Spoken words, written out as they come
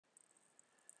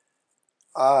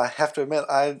I have to admit,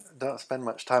 I don't spend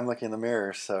much time looking in the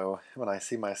mirror, so when I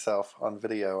see myself on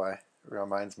video, it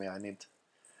reminds me I need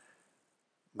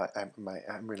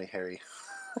I'm really hairy.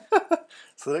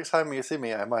 So the next time you see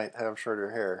me, I might have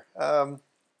shorter hair.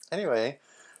 Anyway,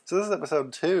 so this is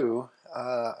episode two.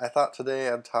 I thought today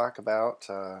I'd talk about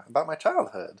my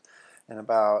childhood and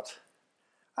about.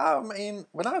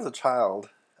 When I was a child,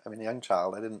 a young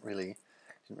child, I didn't really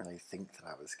think that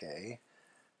I was gay.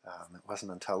 It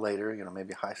wasn't until later,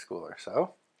 maybe high school or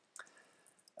so,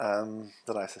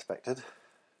 that I suspected.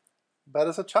 But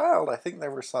as a child, I think there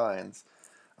were signs.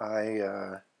 I,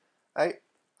 uh, I,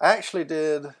 I actually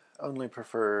did only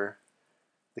prefer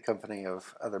the company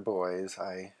of other boys.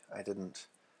 I didn't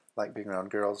like being around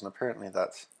girls, and apparently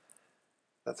that's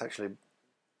actually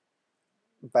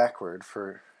backward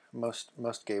for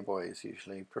most gay boys.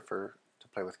 Usually prefer to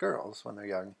play with girls when they're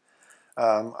young.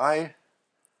 I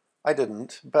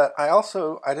didn't, but I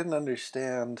didn't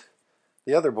understand.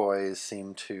 The other boys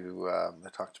seemed to. They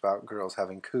talked about girls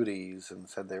having cooties and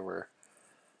said they were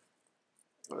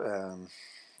um,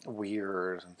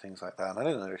 weird and things like that. And I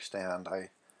didn't understand.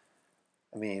 I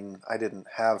didn't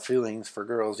have feelings for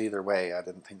girls either way. I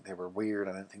didn't think they were weird.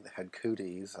 I didn't think they had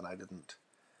cooties, and I didn't.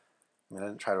 I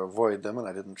didn't try to avoid them, and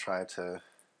I didn't try to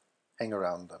hang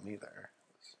around them either.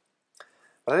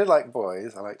 But I did like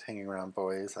boys. I liked hanging around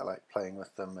boys. I liked playing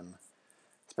with them and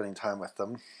spending time with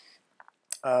them.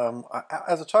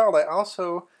 As a child, I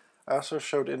also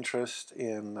showed interest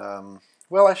in.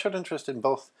 I showed interest in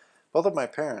both of my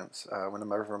parents.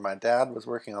 Whenever my dad was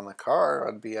working on the car,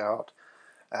 I'd be out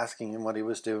asking him what he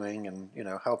was doing and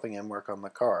helping him work on the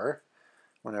car.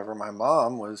 Whenever my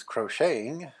mom was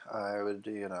crocheting,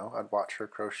 I'd watch her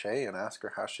crochet and ask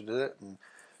her how she did it, and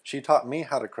she taught me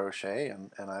how to crochet,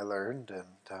 and I learned.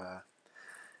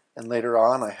 And later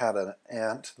on, I had an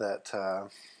aunt that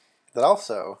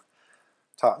also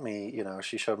taught me.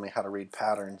 She showed me how to read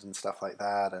patterns and stuff like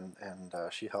that, and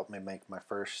she helped me make my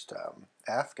first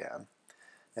Afghan.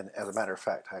 And as a matter of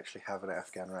fact, I actually have an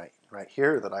Afghan right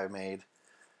here that I made.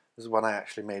 This is one I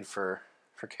actually made for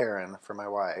Karen, for my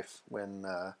wife, when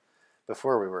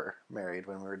before we were married,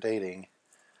 when we were dating.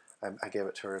 I gave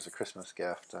it to her as a Christmas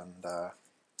gift, and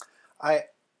I,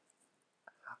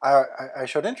 I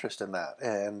showed interest in that,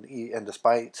 and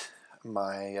despite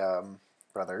my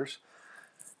brothers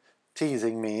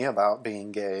teasing me about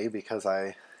being gay because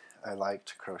I liked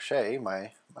to crochet,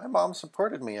 my mom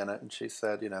supported me in it, and she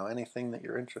said, anything that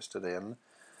you're interested in,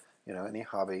 any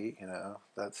hobby,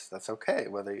 that's okay,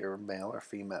 whether you're male or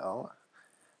female,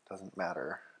 doesn't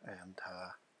matter. And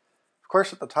of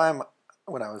course, at the time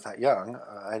when I was that young,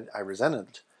 I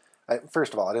resented.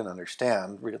 First of all, I didn't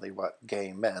understand really what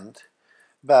gay meant,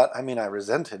 but I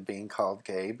resented being called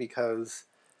gay because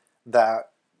that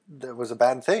that was a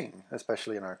bad thing,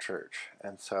 especially in our church.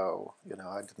 And so,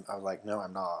 I didn't. I was like, no,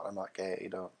 I'm not. I'm not gay.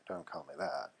 Don't call me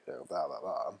that. Blah blah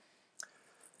blah.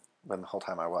 When the whole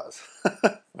time I was,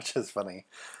 which is funny.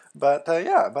 But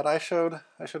yeah, but I showed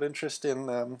interest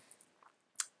in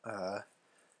uh,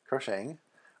 crocheting.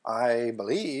 I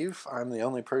believe I'm the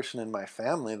only person in my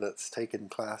family that's taken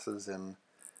classes in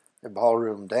a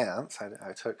ballroom dance.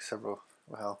 I took several,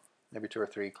 maybe two or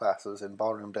three classes in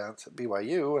ballroom dance at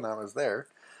BYU when I was there.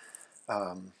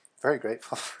 Very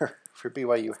grateful for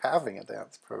BYU having a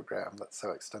dance program that's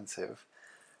so extensive.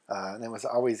 And it was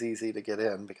always easy to get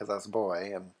in because I was a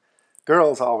boy, and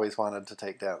girls always wanted to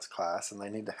take dance class, and they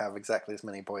need to have exactly as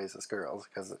many boys as girls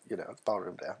because, it's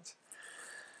ballroom dance.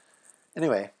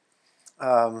 Anyway,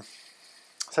 um,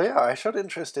 so yeah, I showed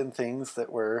interest in things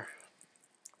that were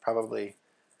probably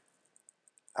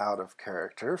out of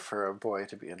character for a boy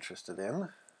to be interested in,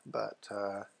 but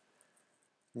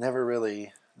never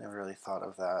really thought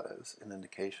of that as an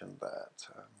indication that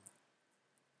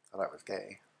I was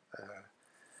gay.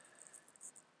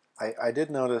 I did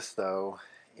notice though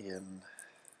in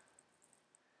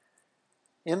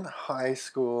in high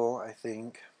school, I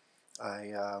think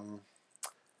I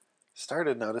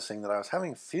started noticing that I was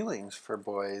having feelings for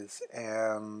boys,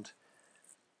 and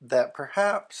that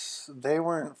perhaps they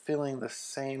weren't feeling the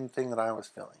same thing that I was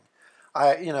feeling.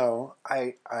 I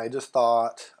just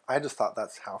thought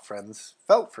that's how friends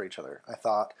felt for each other. I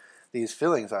thought these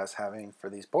feelings I was having for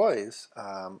these boys,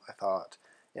 I thought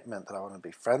it meant that I wanted to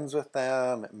be friends with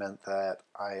them. It meant that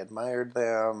I admired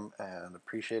them and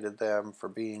appreciated them for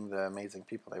being the amazing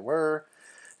people they were.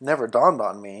 It never dawned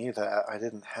on me that I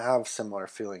didn't have similar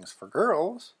feelings for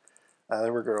girls.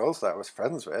 There were girls that I was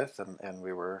friends with, and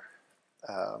we were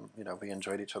we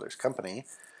enjoyed each other's company,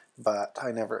 but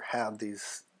I never had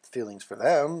these feelings for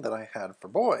them that I had for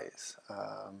boys.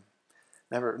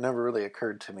 Never really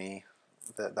occurred to me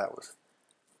that that was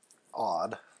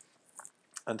odd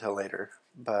until later.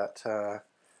 But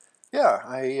yeah,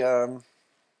 I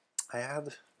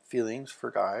had feelings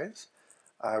for guys.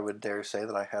 I would dare say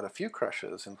that I had a few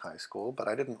crushes in high school, but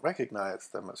I didn't recognize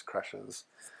them as crushes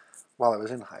while I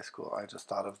was in high school. I just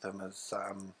thought of them as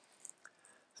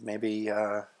maybe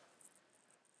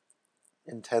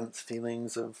intense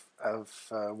feelings of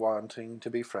wanting to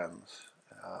be friends,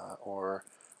 or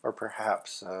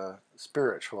perhaps a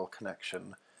spiritual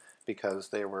connection, because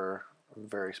they were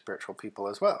very spiritual people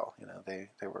as well. You know, they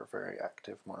were very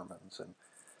active Mormons, and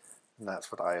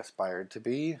that's what I aspired to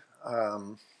be.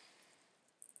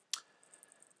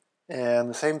 And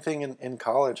the same thing in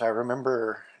college. I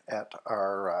remember at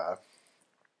our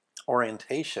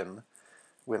orientation,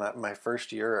 when my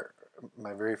first year,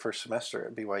 my very first semester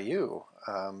at BYU,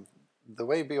 the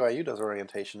way BYU does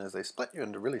orientation is they split you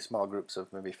into really small groups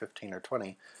of maybe 15 or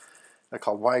 20. They're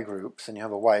called Y groups, and you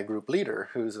have a Y group leader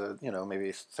who's a,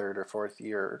 maybe third or fourth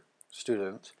year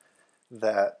student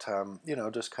that,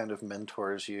 just kind of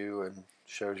mentors you and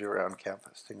shows you around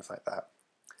campus, things like that.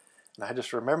 And I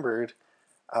just remembered,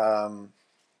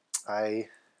 my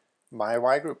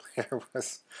Y group leader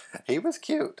he was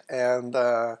cute, and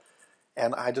I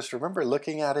just remember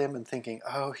looking at him and thinking,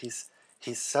 oh, he's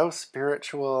so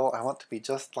spiritual. I want to be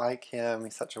just like him.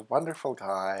 He's such a wonderful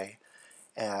guy,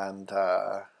 and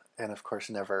of course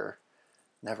never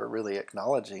really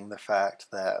acknowledging the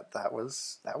fact that that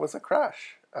was a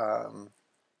crush.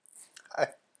 I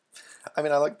I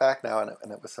mean, I look back now and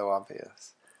it was so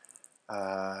obvious.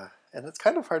 And it's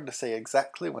kind of hard to say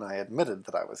exactly when I admitted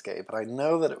that I was gay, but I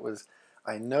know that it was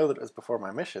before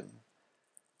my mission,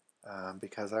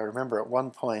 because I remember at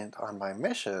one point on my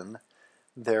mission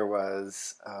there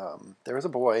was a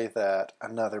boy that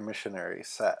another missionary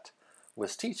set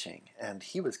was teaching, and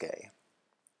he was gay,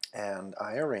 and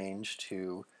I arranged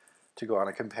to go on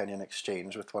a companion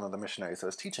exchange with one of the missionaries that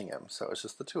was teaching him. So it was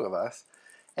just the two of us,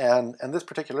 and this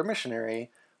particular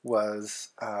missionary was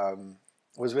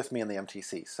with me in the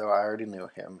MTC, so I already knew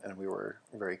him, and we were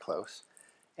very close.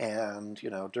 And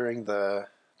during the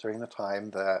time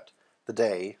that the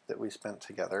day that we spent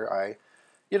together, I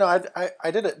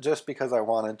did it just because I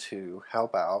wanted to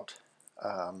help out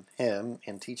him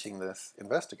in teaching this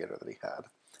investigator that he had,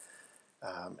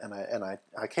 and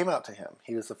I came out to him.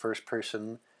 He was the first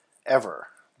person ever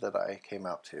that I came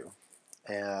out to,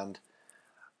 and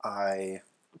I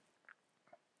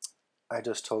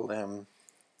just told him.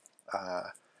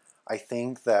 I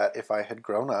think that if I had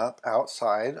grown up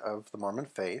outside of the Mormon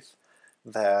faith,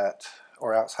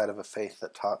 or outside of a faith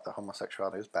that taught that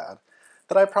homosexuality is bad,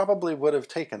 that I probably would have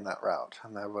taken that route,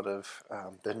 and I would have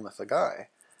been with a guy.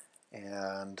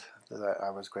 And that I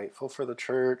was grateful for the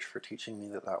church for teaching me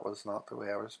that that was not the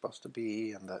way I was supposed to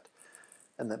be, and that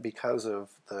because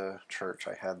of the church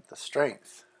I had the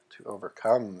strength to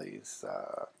overcome these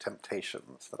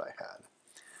temptations that I had.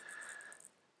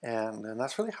 And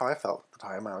that's really how I felt at the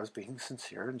time. I was being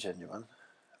sincere and genuine.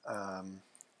 And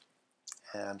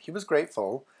he was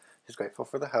grateful. He was grateful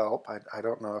for the help. I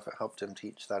don't know if it helped him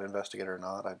teach that investigator or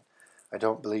not. I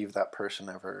don't believe that person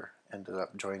ever ended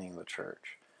up joining the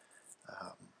church.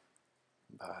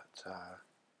 But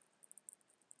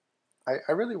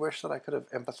I really wish that I could have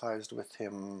empathized with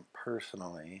him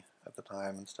personally at the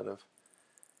time instead of...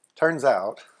 Turns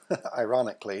out,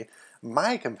 ironically,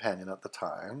 my companion at the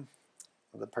time,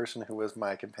 the person who was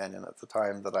my companion at the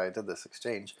time that I did this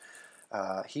exchange,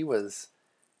 he was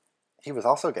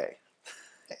also gay.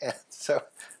 And so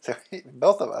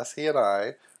both of us, he and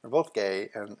I, were both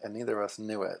gay, and neither of us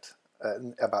knew it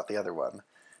about the other one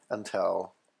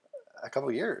until a couple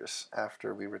of years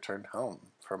after we returned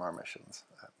home from our missions.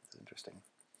 It's interesting.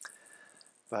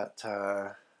 But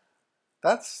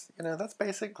that's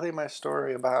basically my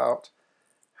story about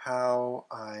how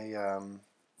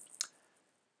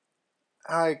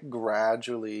I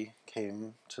gradually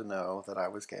came to know that I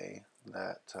was gay,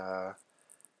 that,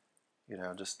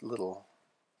 just little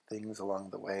things along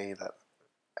the way that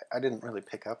I didn't really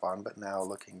pick up on, but now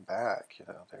looking back,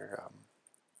 they're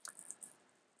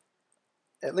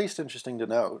at least interesting to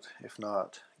note, if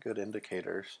not good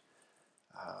indicators.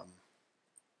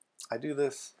 I do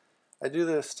this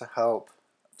to help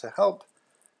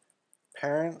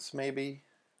parents maybe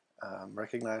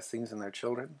recognize things in their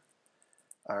children,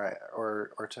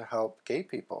 or to help gay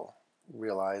people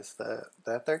realize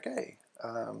that they're gay.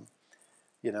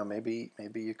 Maybe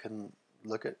you can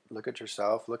look at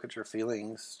yourself, look at your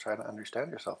feelings, try to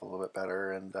understand yourself a little bit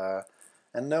better,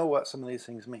 and know what some of these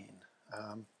things mean.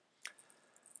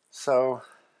 So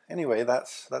anyway,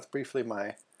 that's briefly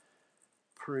my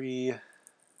pre-mission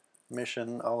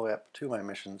all the way up to my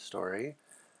mission story.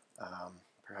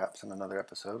 perhaps in another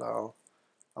episode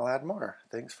I'll add more.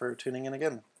 Thanks for tuning in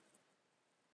again.